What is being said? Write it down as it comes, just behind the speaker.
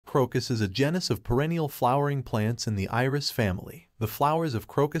Crocus is a genus of perennial flowering plants in the iris family. The flowers of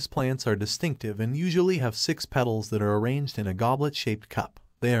crocus plants are distinctive and usually have 6 petals that are arranged in a goblet-shaped cup.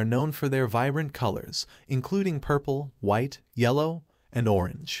 They are known for their vibrant colors, including purple, white, yellow, and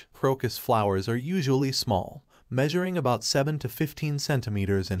orange. Crocus flowers are usually small, measuring about 7 to 15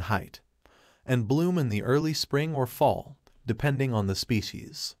 centimeters in height, and bloom in the early spring or fall, depending on the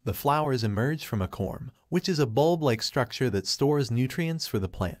species. The flowers emerge from a corm, which is a bulb-like structure that stores nutrients for the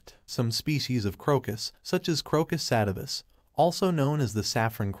plant. Some species of crocus, such as Crocus sativus, also known as the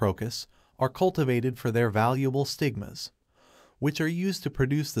saffron crocus, are cultivated for their valuable stigmas, which are used to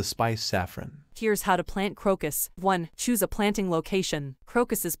produce the spice saffron. Here's how to plant crocus. 1. Choose a planting location.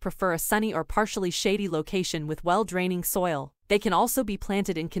 Crocuses prefer a sunny or partially shady location with well-draining soil. They can also be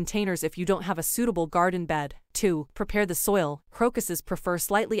planted in containers if you don't have a suitable garden bed. 2. Prepare the soil. Crocuses prefer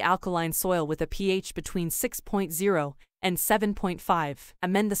slightly alkaline soil with a pH between 6.0 and 7.5.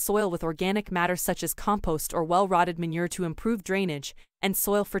 Amend the soil with organic matter such as compost or well-rotted manure to improve drainage and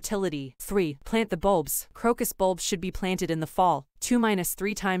soil fertility. 3. Plant the bulbs. Crocus bulbs should be planted in the fall,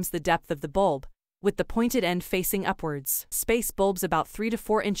 2-3 times the depth of the bulb, with the pointed end facing upwards. Space bulbs about 3 to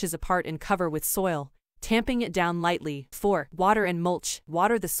 4 inches apart and cover with soil, tamping it down lightly. 4. Water and mulch.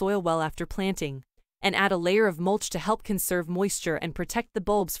 Water the soil well after planting, and add a layer of mulch to help conserve moisture and protect the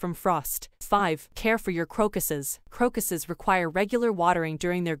bulbs from frost. 5. Care for your crocuses. Crocuses require regular watering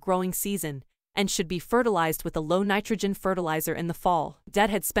during their growing season, and should be fertilized with a low-nitrogen fertilizer in the fall.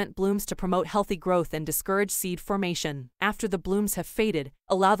 Deadhead spent blooms to promote healthy growth and discourage seed formation. After the blooms have faded,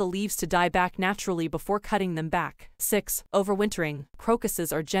 allow the leaves to die back naturally before cutting them back. 6. Overwintering.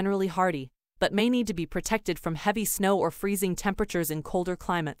 Crocuses are generally hardy, but may need to be protected from heavy snow or freezing temperatures in colder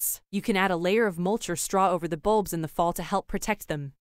climates. You can add a layer of mulch or straw over the bulbs in the fall to help protect them.